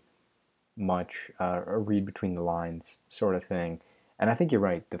very much a read between the lines sort of thing. And I think you're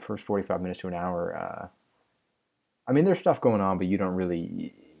right. The first 45 minutes to an hour, I mean, there's stuff going on, but you don't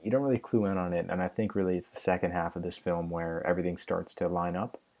really clue in on it. And I think really it's the second half of this film where everything starts to line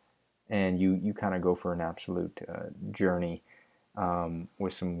up, and you kind of go for an absolute journey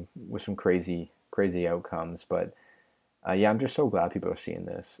with some crazy outcomes. But yeah, I'm just so glad people are seeing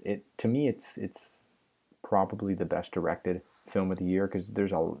this. To me, it's probably the best directed film of the year because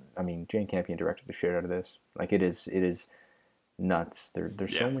Jane Campion directed the shit out of this. Like it is nuts.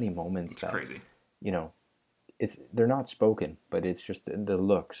 There's so many moments it's that crazy. They're not spoken, but it's just the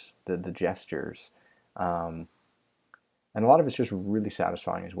looks, the gestures, and a lot of it's just really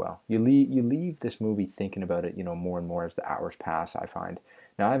satisfying as well. You leave this movie thinking about it, more and more as the hours pass. I find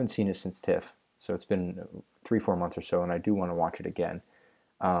now I haven't seen it since TIFF, so it's been 3-4 months or so, and I do want to watch it again.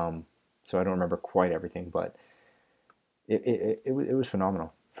 So I don't remember quite everything, but it was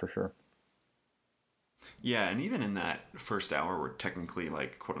phenomenal for sure. Yeah, and even in that first hour where technically,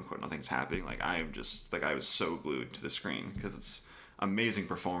 like, quote unquote, nothing's happening, like, I was so glued to the screen because it's amazing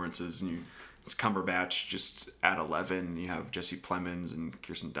performances. And it's Cumberbatch just at 11. You have Jesse Plemons and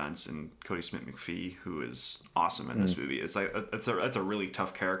Kirsten Dunst and Cody Smith-McPhee, who is awesome in this movie. It's like that's a really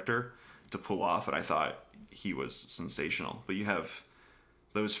tough character to pull off, and I thought he was sensational. But you have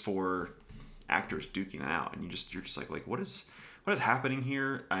those 4 actors duking it out, and you're just like what is happening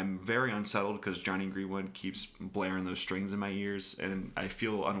here? I'm very unsettled because Johnny Greenwood keeps blaring those strings in my ears, and I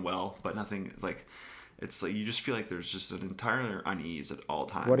feel unwell, but nothing like. It's like you just feel like there's just an entire unease at all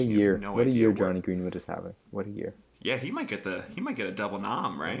times. What a year! No what a year where... Johnny Greenwood is having. What a year! Yeah, he might get a double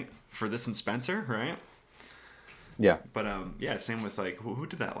nom, right, for this and Spencer, right? Yeah. But yeah, same with like who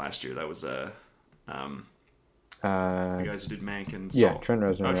did that last year? That was the guys who did Mank and Saul. Yeah, Trent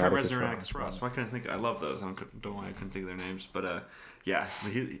Reznor. Trent Reznor and Atticus Ross. Why couldn't I think? I love those. I don't know why I couldn't think of their names. But yeah,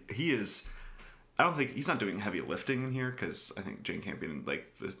 he is. I don't think he's not doing heavy lifting in here because I think Jane Campion,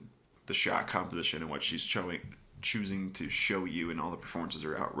 like the shot composition and what she's choosing to show you and all the performances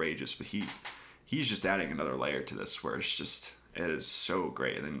are outrageous. But he's just adding another layer to this where it is so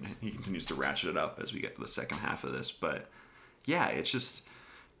great. And then he continues to ratchet it up as we get to the second half of this. But yeah, it's just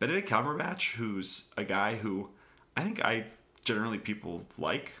Benedict Cumberbatch, who's a guy who I think people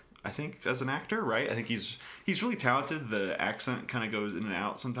like. I think, as an actor, right? I think he's really talented. The accent kind of goes in and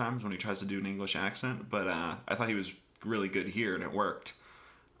out sometimes when he tries to do an English accent, but I thought he was really good here and it worked.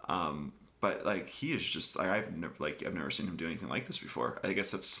 But like he is just like I've never seen him do anything like this before. I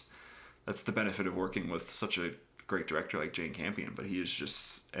guess that's the benefit of working with such a great director like Jane Campion. But he is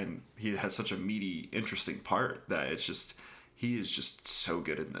just, and he has such a meaty, interesting part that it's just, he is just so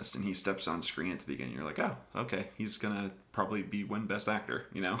good in this. And he steps on screen at the beginning, you're like, oh, okay, he's gonna probably win Best Actor.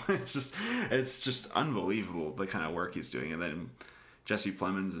 You know, it's just unbelievable the kind of work he's doing. And then Jesse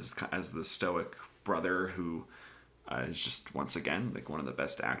Plemons is as the stoic brother who is just once again like one of the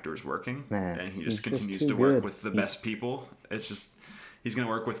best actors working. Man, and he just he's continues just to too work good. with the best people. It's just, he's gonna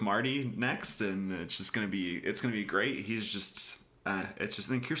work with Marty next, and it's gonna be great. He's just it's just,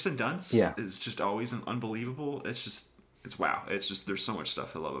 and Kirsten Dunst Yeah. is just always unbelievable. It's wow. It's just, there's so much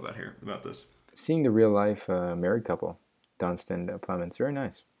stuff I love about this. Seeing the real life married couple, Dunst and Plemons, very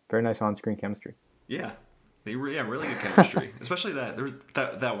nice on screen chemistry. Yeah, really good chemistry. Especially there's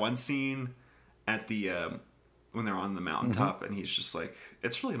that one scene at the when they're on the mountaintop, and he's just like,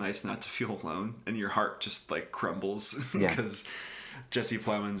 it's really nice not to feel alone, and your heart just like crumbles because Jesse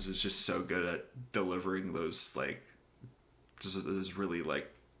Plemons is just so good at delivering those like just those really like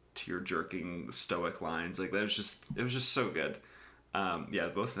tear jerking stoic lines. Like it was just so good.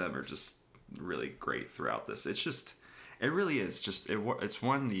 Both of them are just really great throughout this. It really is just it's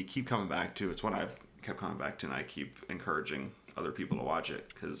one you keep coming back to. It's one I've kept coming back to, and I keep encouraging other people to watch it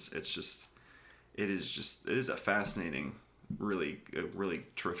because it is a fascinating, a really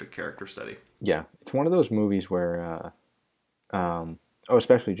terrific character study. Yeah, it's one of those movies where,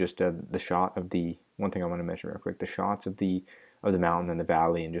 especially just the shot of the one thing I want to mention real quick, the shots of the mountain and the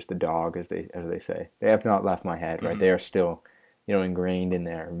valley and just the dog, as they say, they have not left my head. Right, they are still, ingrained in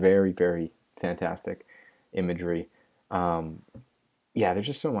there. Very, very fantastic imagery. There's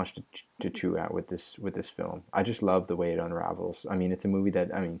just so much to chew at with this film. I just love the way it unravels. I mean, it's a movie that,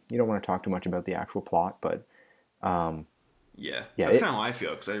 you don't want to talk too much about the actual plot, but that's kind of how I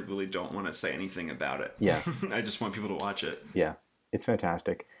feel, because I really don't want to say anything about it. Yeah. I just want people to watch it. Yeah, it's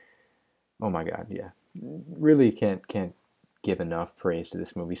fantastic. Oh my God, yeah. Really can't give enough praise to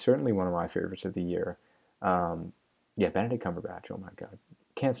this movie. Certainly one of my favorites of the year. Benedict Cumberbatch, oh my God.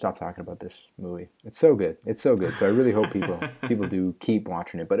 Can't stop talking about this movie. It's so good. So I really hope people do keep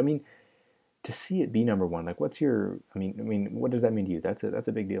watching it. But I mean, to see it be number one, like what does that mean to you? That's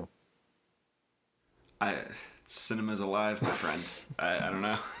a big deal. Cinema's alive, my friend. I don't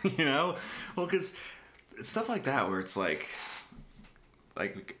know, well, because it's stuff like that where it's like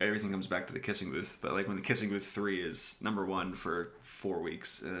everything comes back to The Kissing Booth, but like when The Kissing Booth 3 is number one for 4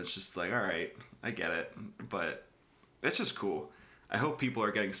 weeks, and it's just like, all right, I get it, but it's just cool. I hope people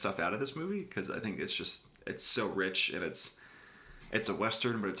are getting stuff out of this movie, because I think it's so rich, and it's a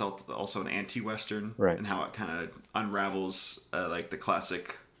Western, but it's also an anti-Western, right? And how it kind of unravels like the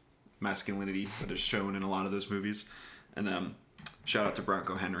classic masculinity that is shown in a lot of those movies. And shout out to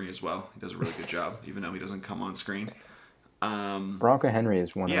Bronco Henry as well. He does a really good job, even though he doesn't come on screen. Bronco Henry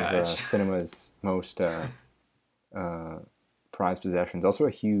is one of cinema's most prized possessions. Also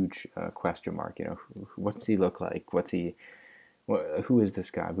a huge question mark. What's he look like? Who is this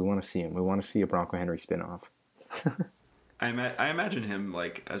guy? We want to see him. We want to see a Bronco Henry spinoff. I imagine him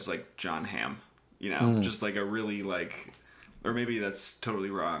like as like John Hamm, just like a really like, or maybe that's totally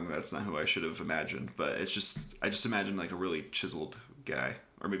wrong. That's not who I should have imagined. But I just imagine like a really chiseled guy.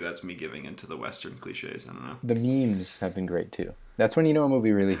 Or maybe that's me giving into the Western cliches. I don't know. The memes have been great too. That's when a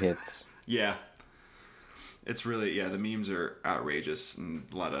movie really hits. Yeah. It's really, the memes are outrageous, and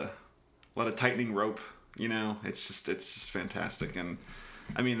a lot of tightening rope. It's just fantastic. And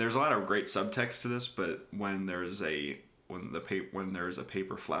I mean, there's a lot of great subtext to this, but when there's a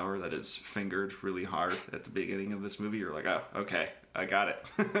paper flower that is fingered really hard at the beginning of this movie, you're like, oh, okay, I got it.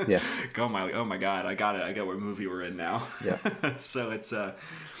 Yeah. Oh my God, I got it. I got what movie we're in now. Yeah. So it's I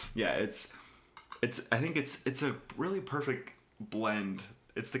think it's a really perfect blend.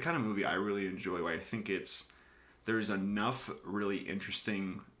 It's the kind of movie I really enjoy, where I think there's enough really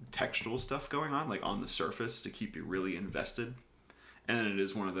interesting textual stuff going on, like on the surface, to keep you really invested. And then it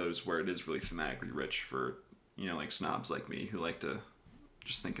is one of those where it is really thematically rich for, like snobs like me who like to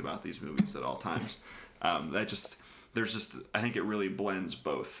just think about these movies at all times. I think it really blends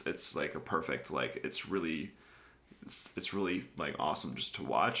both. It's like a perfect, like, it's really like awesome just to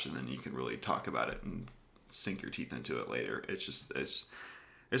watch, and then you can really talk about it and sink your teeth into it later.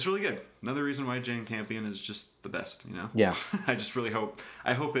 It's really good. Another reason why Jane Campion is just the best, Yeah. I just really hope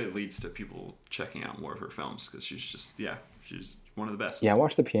it leads to people checking out more of her films, because she's one of the best. Yeah, I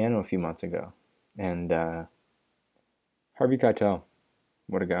watched The Piano a few months ago, and Harvey Keitel,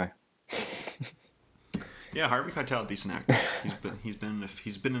 What a guy. Yeah, Harvey Keitel, decent actor. He's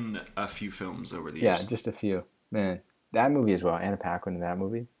been in a few films over the Yeah, years. just a few. Man, that movie as well. Anna Paquin in that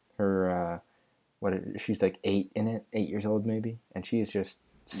movie. Her, she's like 8 years old maybe, and she is just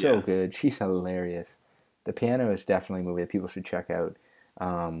so Yeah, good. She's hilarious. The Piano is definitely a movie that people should check out.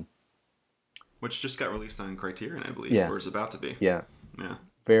 Um, which just got released on Criterion, I believe, yeah, or is about to be. yeah, Yeah,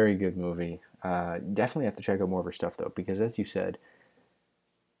 very good movie. Definitely have to check out more of her stuff though, because as you said,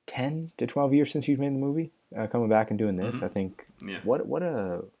 10 to 12 years since she's made the movie, coming back and doing this, I think. yeah,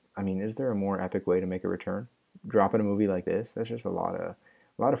 I mean, is there a more epic way to make a return? Dropping a movie like this, that's just a lot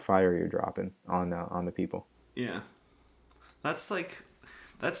of fire you're dropping on the people. yeah. That's like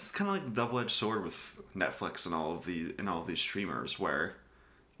that's kind of like the double-edged sword with Netflix and all of these streamers, where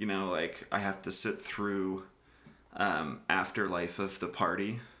like I have to sit through Afterlife of the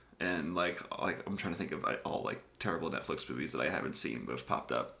Party, and like I'm trying to think of all like terrible Netflix movies that I haven't seen but have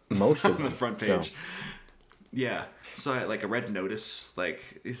popped up Most of on the them. front So page. Yeah, so like a Red Notice.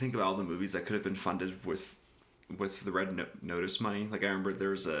 Like you think about all the movies that could have been funded with the Notice money. Like I remember there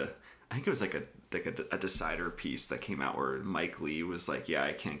was I think it was like a Decider piece that came out where Mike Lee was like, "Yeah,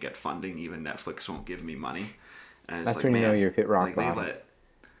 I can't get funding. Even Netflix won't give me money." And it's that's like, when you know man, you've hit rock like bottom.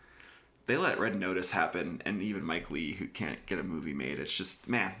 they let Red Notice happen, and even Mike Lee, who can't get a movie made, it's just,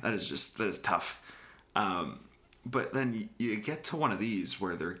 man, that is tough. But then you get to one of these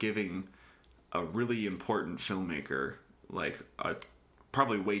where they're giving a really important filmmaker like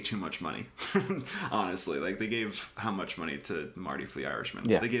probably way too much money. Honestly, like they gave how much money to Marty for the Irishman?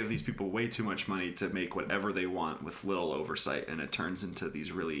 Yeah. They gave these people way too much money to make whatever they want with little oversight, and it turns into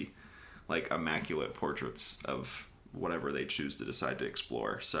these really like immaculate portraits of whatever they choose to decide to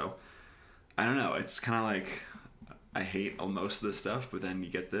explore. So I don't know. It's kind of like I hate most of this stuff, but then you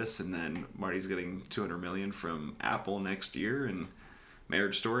get this, and then Marty's getting $200 million from Apple next year, and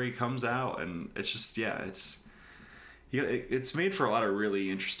Marriage Story comes out, and it's just it's made for a lot of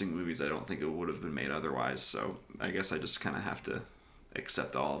really interesting movies that I don't think it would have been made otherwise. So I guess I just kind of have to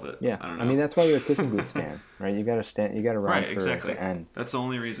accept all of it. Yeah, I don't know. I mean that's why you're a kissing booth stand, right? You gotta stand. You gotta run Right, for exactly. the end. That's the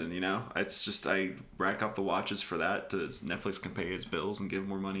only reason, It's just I rack up the watches for that to Netflix can pay his bills and give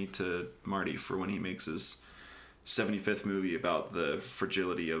more money to Marty for when he makes his 75th movie about the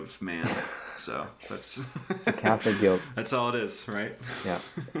fragility of man. So that's Catholic guilt. that's all it is, right? Yeah.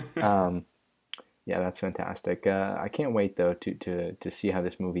 Yeah, that's fantastic. I can't wait though to see how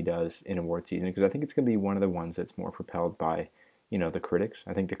this movie does in award season, because I think it's going to be one of the ones that's more propelled by, the critics.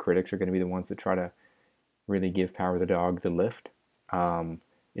 I think the critics are going to be the ones that try to really give Power of the Dog the lift.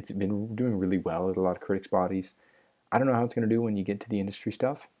 It's been doing really well at a lot of critics' bodies. I don't know how it's going to do when you get to the industry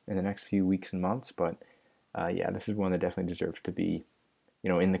stuff in the next few weeks and months, but yeah, this is one that definitely deserves to be,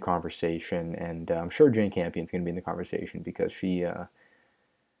 in the conversation. And I'm sure Jane Campion's going to be in the conversation because she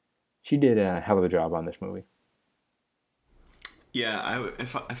did a hell of a job on this movie. Yeah,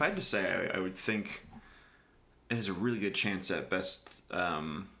 if I had to say, I would think it has a really good chance at best,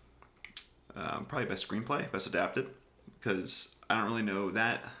 probably best screenplay, best adapted, because I don't really know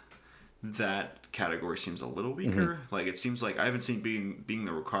that category seems a little weaker. Like it seems like I haven't seen being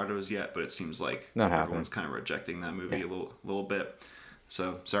the Ricardos yet, but it seems like Not everyone's happening. kind of rejecting that movie a little bit.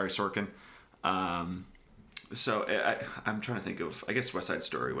 So sorry, Sorkin. So I'm trying to think of. I guess West Side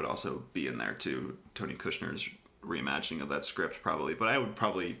Story would also be in there too. Tony Kushner's reimagining of that script probably, but I would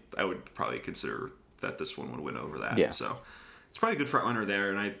probably consider that this one would win over that. Yeah. So it's probably a good front runner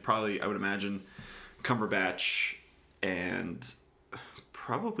there, and I would imagine Cumberbatch and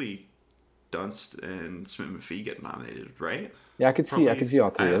probably Dunst and Smith-McPhee get nominated, right? Yeah, I could see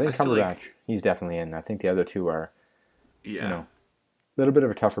all three. I think feel like- Cumberbatch, he's definitely in. I think the other two are, Yeah. a little bit of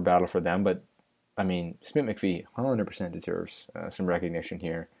a tougher battle for them, but I mean, Smith-McPhee 100% deserves some recognition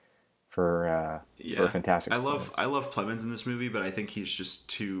here for a fantastic performance. I love Plemons in this movie, but I think he's just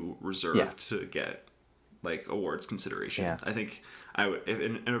too reserved to get like awards consideration. Yeah. I think I would, if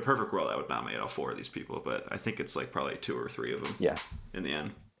in a perfect world, I would nominate all four of these people, but I think it's like probably two or three of them. Yeah. In the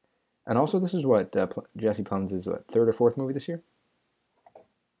end. And also, this is what Jesse Plemons' third or fourth movie this year.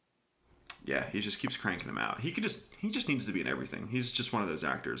 Yeah, he just keeps cranking them out. He just needs to be in everything. He's just one of those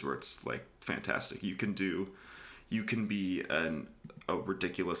actors where it's like fantastic. You can be a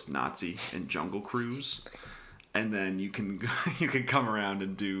ridiculous Nazi in Jungle Cruise, and then you can come around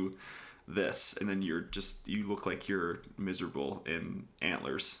and do this, and then you look like you're miserable in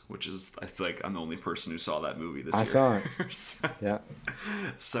Antlers, which is, I feel like I'm the only person who saw that movie this year. I saw it. Yeah.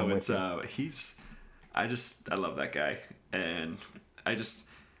 So it's I love that guy, and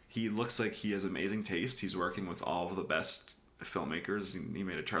he looks like he has amazing taste. He's working with all of the best filmmakers. He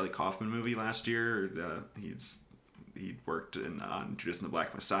made a Charlie Kaufman movie last year. he worked on Judas and the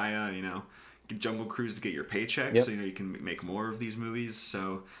Black Messiah. You know, Jungle Cruise to get your paycheck, Yep. so you know you can make more of these movies.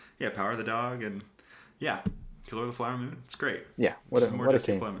 So yeah, Power of the Dog and yeah, Killer of the Flower Moon. It's great. Yeah, Just more what a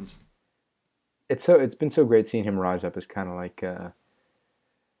Jesse king. Plemons. It's been so great seeing him rise up as kind of like kind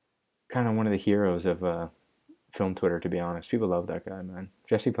of one of the heroes of film Twitter. To be honest, people love that guy, man.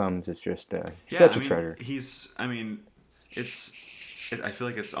 Jesse Plemons is just such a treasure. I feel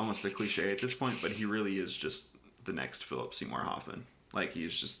like it's almost a cliche at this point, but he really is just the next Philip Seymour Hoffman. Like he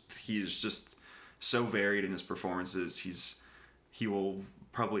is just so varied in his performances. He will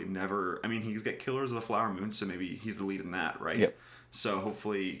probably never. I mean, he's got Killers of the Flower Moon, so maybe he's the lead in that, right? Yep. So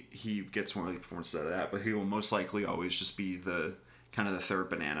hopefully he gets more performances out of that. But he will most likely always just be the kind of the third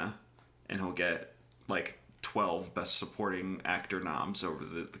banana, and he'll get like 12 Best Supporting Actor noms over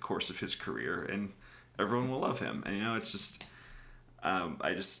the course of his career, and everyone will love him. And you know, it's just,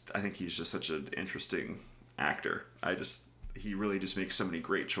 I think he's just such an interesting actor. He really just makes so many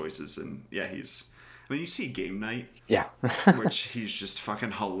great choices, and yeah, I mean, you see Game Night, Yeah. which he's just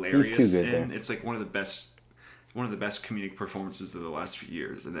fucking hilarious, He's too good and there. it's like one of the best comedic performances of the last few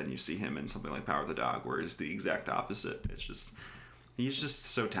years. And then you see him in something like Power of the Dog, where it's the exact opposite. It's just, he's just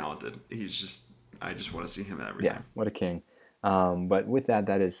so talented. I just want to see him in everything. Yeah, what a king. But with that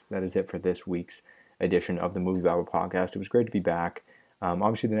is it for this week's edition of the Movie Bible Podcast. It was great to be back.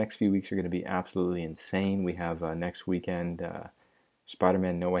 Obviously, the next few weeks are going to be absolutely insane. We have next weekend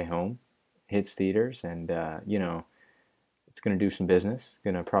Spider-Man No Way Home hits theaters, and you know, it's going to do some business.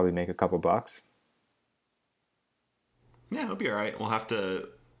 Going to probably make a couple bucks. Yeah, it'll be all right. We'll have to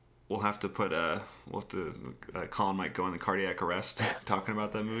Colin might go in the cardiac arrest talking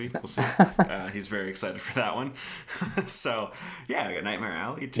about that movie. We'll see. He's very excited for that one. So yeah, I got Nightmare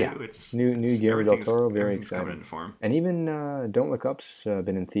Alley too. Yeah. It's New Guillermo del Toro, very everything's coming exciting. into form. And even Don't Look Up's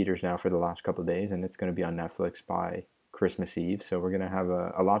been in theaters now for the last couple of days, and it's going to be on Netflix by Christmas Eve. So we're going to have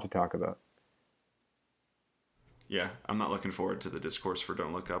a lot to talk about. Yeah, I'm not looking forward to the discourse for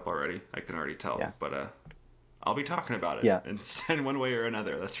Don't Look Up already. I can already tell. Yeah. But I'll be talking about it. Yeah. In one way or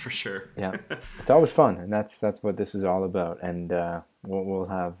another, that's for sure. Yeah, it's always fun, and that's what this is all about. And we'll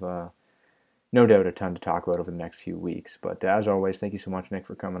have no doubt a ton to talk about over the next few weeks. But as always, thank you so much, Nick,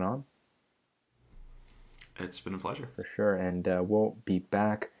 for coming on. It's been a pleasure. For sure, and we'll be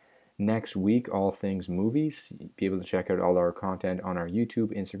back next week, all things movies. You'll be able to check out all our content on our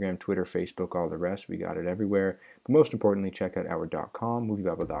YouTube, Instagram, Twitter, Facebook, all the rest. We got it everywhere. But most importantly, check out our.com,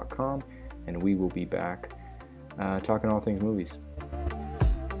 moviebible.com, and we will be back talking all things movies.